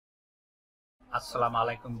Assalamu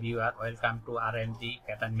alaikum viewer, welcome to RMG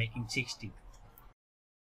pattern making 60.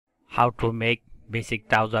 How to make basic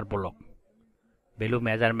trouser block. Below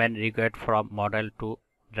measurement required from model to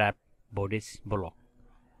drape bodice block.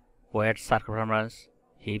 Waist circumference,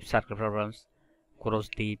 hip circumference, cross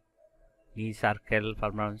deep, knee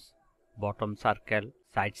circumference, bottom circle,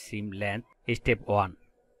 side seam length. Step 1.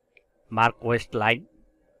 Mark waistline,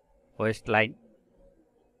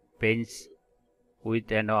 pinch with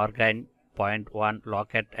an organ point 1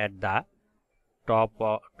 located at the top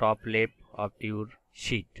lip of your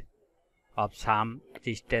sheet of some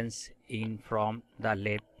distance in from the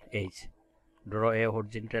left edge. Draw a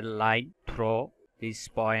horizontal line through this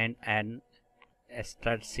point and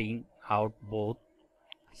start seeing out both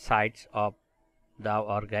sides of the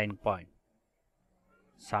organ point.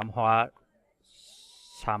 Somewhat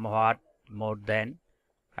more than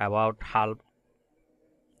about half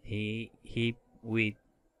hip width.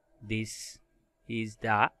 This is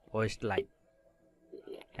the waistline.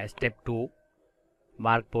 Step 2.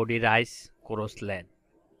 Mark body rise, cross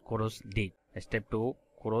deep. Step 2.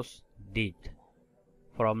 Cross deep.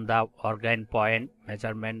 From the organ point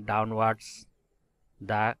measurement downwards,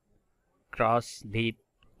 the cross deep,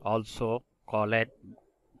 also called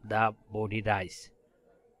the body rise.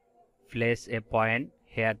 Place a point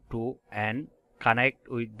here too and connect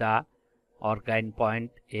with the organ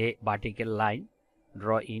point a vertical line.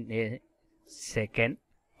 Draw in a second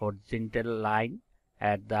horizontal line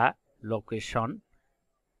at the location.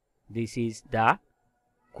 This is the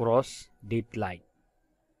cross deep line.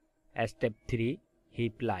 Step 3.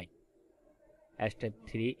 Hip line. Step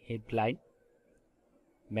 3. Hip line.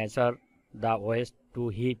 Measure the waist to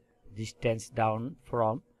hip distance down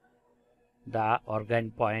from the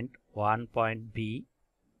organ point 1 point B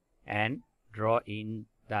and draw in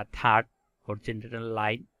the third horizontal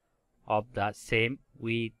line of the same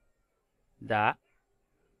with the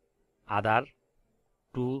other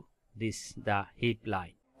to this the hip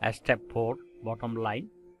line. Step 4. Bottom line.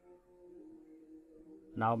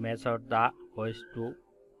 Now measure the waist to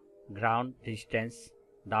ground distance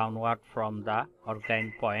downward from the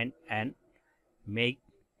organ point and make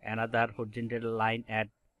another horizontal line at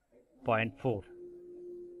point 4.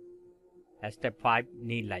 Step 5.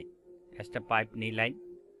 Knee line. Step 5. Knee line.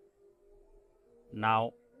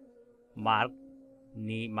 Now mark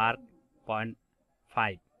point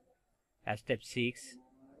 5. Step 6.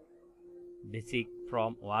 Basic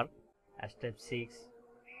from work. Step 6.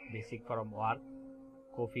 Basic from work.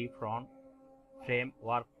 Copy front frame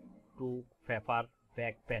work to paper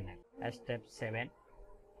back panel. Step 7.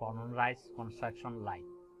 Front rise construction line.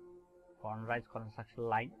 Front rise construction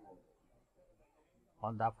line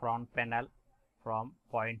on the front panel from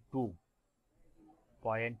point 2.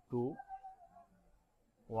 Point 2.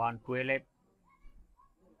 112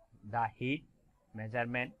 the height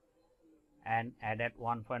measurement and added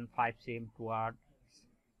 1.5 cm towards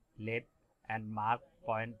left and mark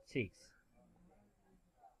point 6.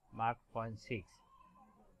 Mark point 6.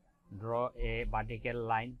 Draw a vertical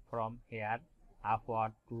line from here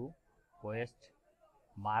upward to waist.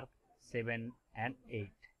 Mark 7 and 8.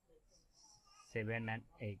 7 and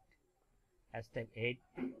 8. Step 8.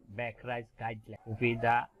 Back rise guideline. Copy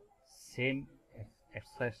the same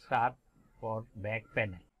exercise for back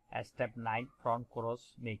panel. Step 9. Front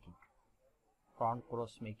cross making. Front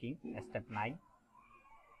cross making. Step 9.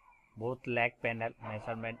 Both leg panel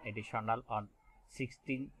measurement additional on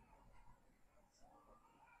 16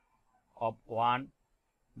 of 1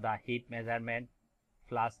 the hip measurement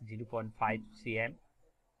plus 0.5 cm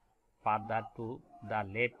further to the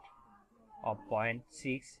left of point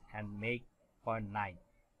 6 and make point 9.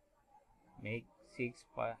 Make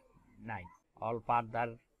 6.9. All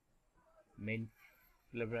further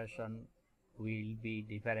manipulation will be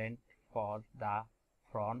different for the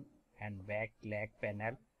front and back leg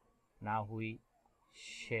panel. Now we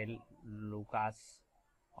shall look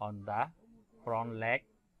on the front leg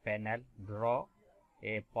panel. Draw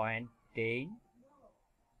a point 10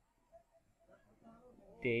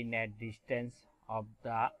 at distance of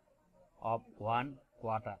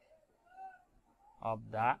 1/4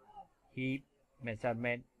 of the hip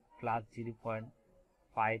measurement plus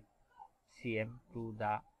 0.5 cm to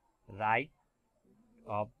the right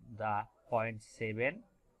of the point 7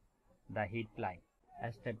 the hip line.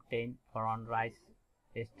 Step 10. Front rise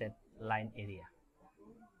step line area.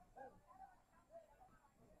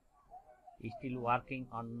 Still working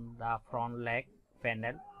on the front leg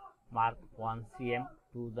panel. Mark 1 cm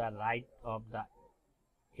to the right of the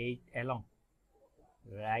 8 along.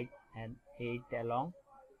 Right and 8 along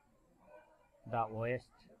the waist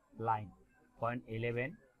line. Point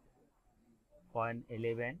 11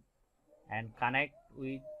 and connect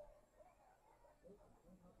with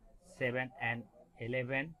 7 and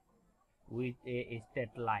 11 with a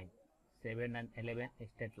straight line. 7 and 11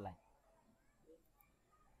 straight line.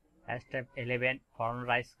 Step 11, front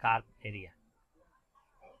rise curve area.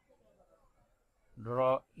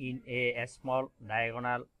 Draw in a small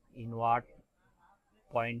diagonal inward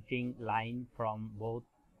pointing line from both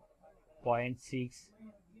point 6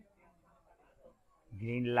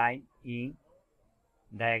 green line in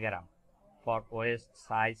diagram for waist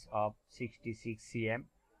size of 66 cm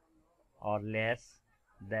or less.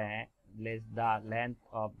 The length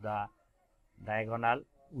of the diagonal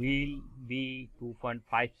will be 2.5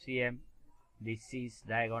 cm. This is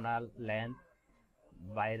diagonal length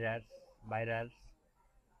mirrors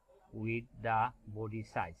with the body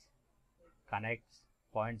size. Connects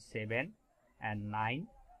point 7 and 9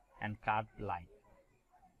 and curved line.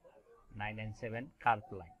 9 and 7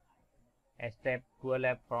 curved line. Step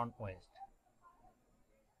 12, front waist.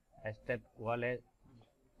 Step 12,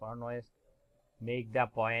 front waist. Make the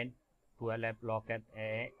point 12 locate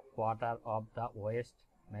a quarter of the waist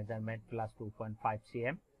measurement plus 2.5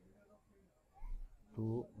 cm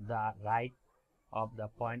to the right of the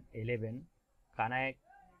point 11.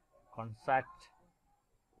 Construct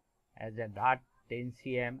as a dot 10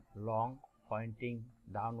 cm long pointing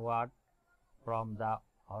downward from the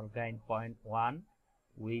origin point 1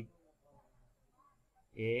 with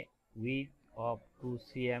a width of 2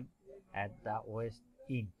 cm at the waist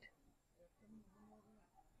end.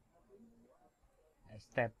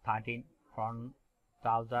 Step 13, front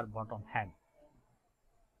trouser bottom hem.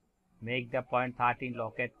 Make the point 13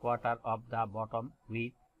 locate quarter of the bottom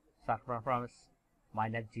with circumference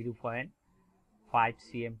minus 0.5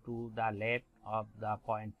 cm to the left of the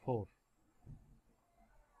point 4.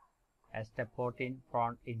 Step 14,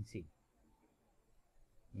 front inseam.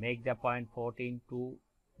 Make the point 14 to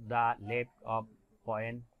the left of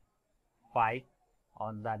point 5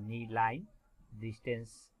 on the knee line.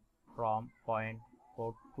 Distance from point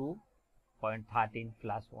 4 to point 13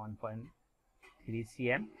 plus 1.3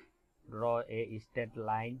 cm. Draw a straight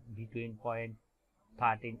line between point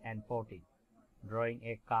 13 and 14. Drawing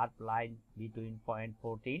a curved line between point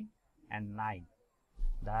 14 and 9.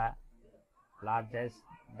 The largest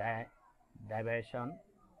deviation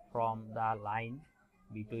from the line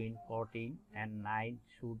between 14 and 9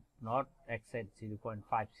 should not exceed 0.5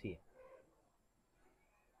 cm.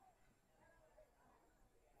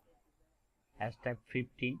 Step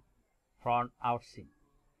 15, front outseam.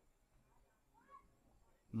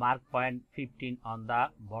 Mark point 15 on the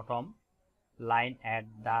bottom line at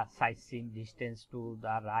the side seam distance to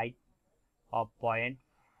the right of point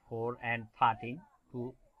 4 and 13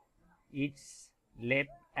 to its left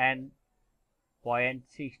and point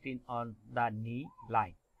 16 on the knee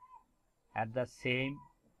line. At the same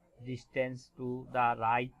distance to the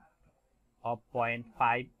right of point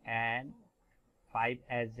 5 and 5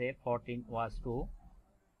 as a 14 was to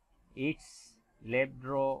its left.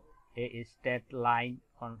 Draw a straight line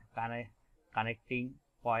connecting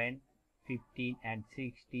point 15 and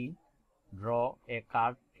 16. Draw a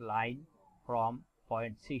curved line from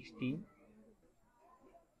point 16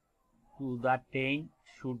 to the 10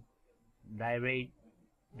 should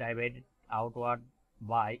divide outward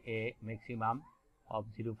by a maximum of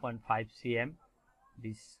 0.5 cm.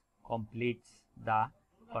 This completes the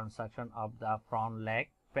construction of the front leg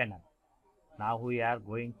panel. Now we are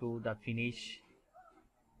going to the finish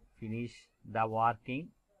the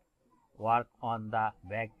work on the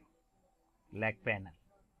back leg panel.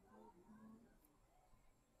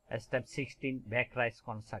 Step 16, back rise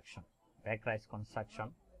construction. Back rise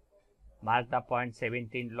construction. Mark the point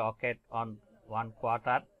 17 locate on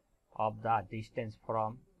 1/4 of the distance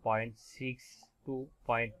from point 6 to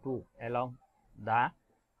point 2 along the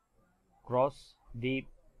cross deep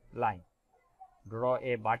line. Draw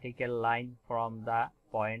a vertical line from the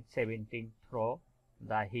point 17 through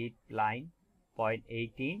the hip line point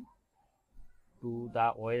 18 to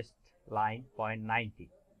the waist line point 90.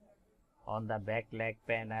 On the back leg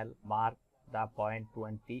panel, mark the point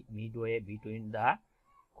 20 midway between the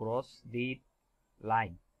cross deep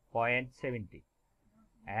line point 70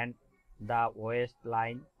 and the waist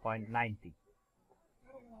line point 90.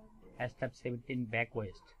 Step 17, back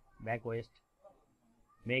waist. Back waist.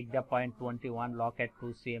 Make the point 21 locate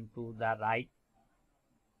 2 cm to the right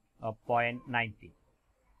of point 90.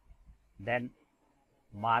 Then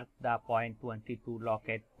mark the point 22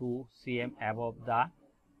 locate 2 cm above the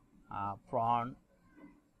front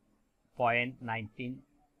point 19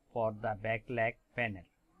 for the back leg panel.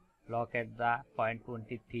 Locate the point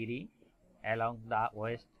 23 along the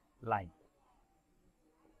waist line.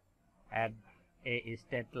 At a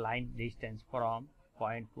straight line distance from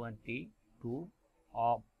point 22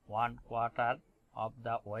 of 1/4 of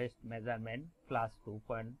the waist measurement plus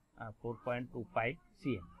 4.25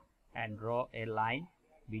 cm and draw a line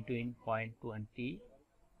between point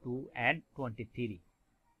 22 and 23.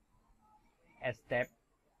 Step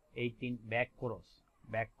 18 back cross.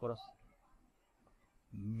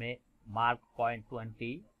 Mark point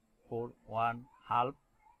 20 for 1/2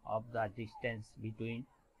 of the distance between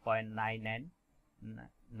point 9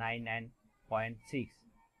 and point 6,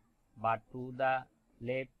 but to the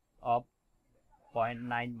left of point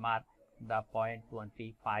 9 mark the point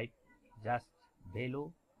 25 just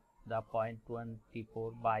below the point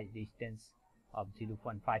 24 by distance of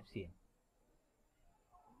 0.5 cm.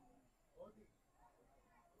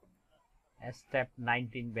 Step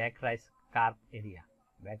 19 backraise curve area.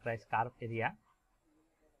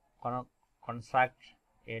 Construct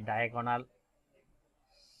a diagonal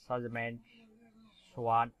segment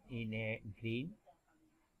shown in a green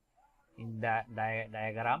in the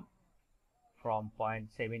diagram from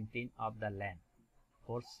point 17 of the length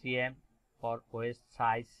 4 cm for waist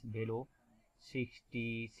size below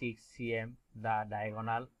 66 cm. The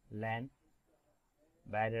diagonal length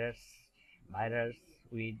varies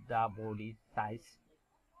with the body size.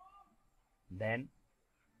 Then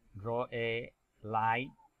draw a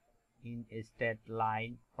line in a straight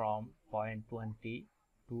line from point 20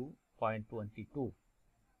 to point 22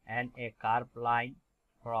 and a curved line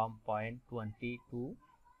from point 20 to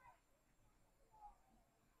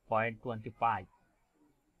point 25,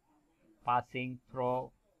 passing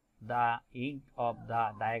through the end of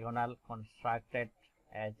the diagonal constructed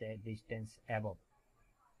as a distance above.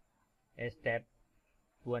 Step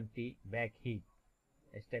 20 back heat.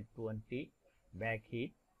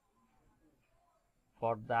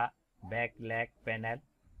 For the back leg panel,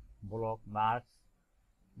 block marks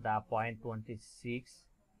the point 26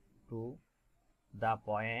 to the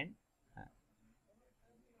point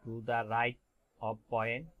to the right of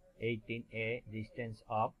point 18, a distance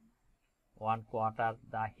of 1/4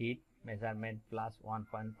 the heat measurement plus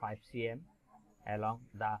 1.5 cm along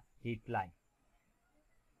the heat line.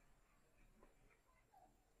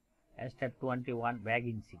 Step 21 back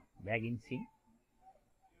inching.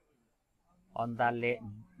 On the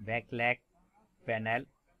back leg panel,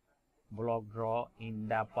 block draw in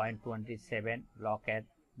the point 27, locate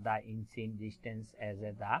the inching distance as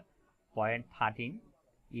the point 13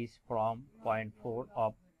 is from point 4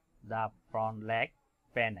 of the front leg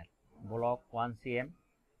panel. Block 1 cm.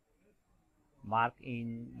 Mark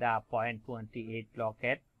in the point 28,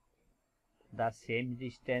 locate the same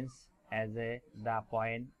distance as the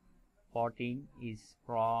point 14 is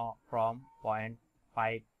from point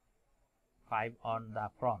 5 on the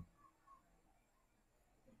front.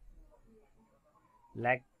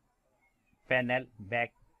 Leg panel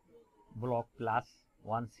back block plus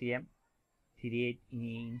 1 cm 38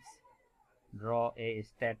 inch. Draw a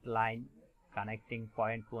straight line connecting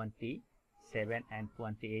point 27 and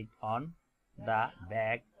 28 on the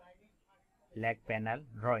back leg panel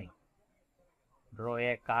drawing. Draw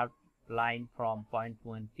a curved line from point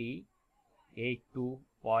 28 to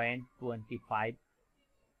point 25,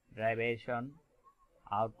 deviation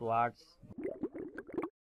outwards.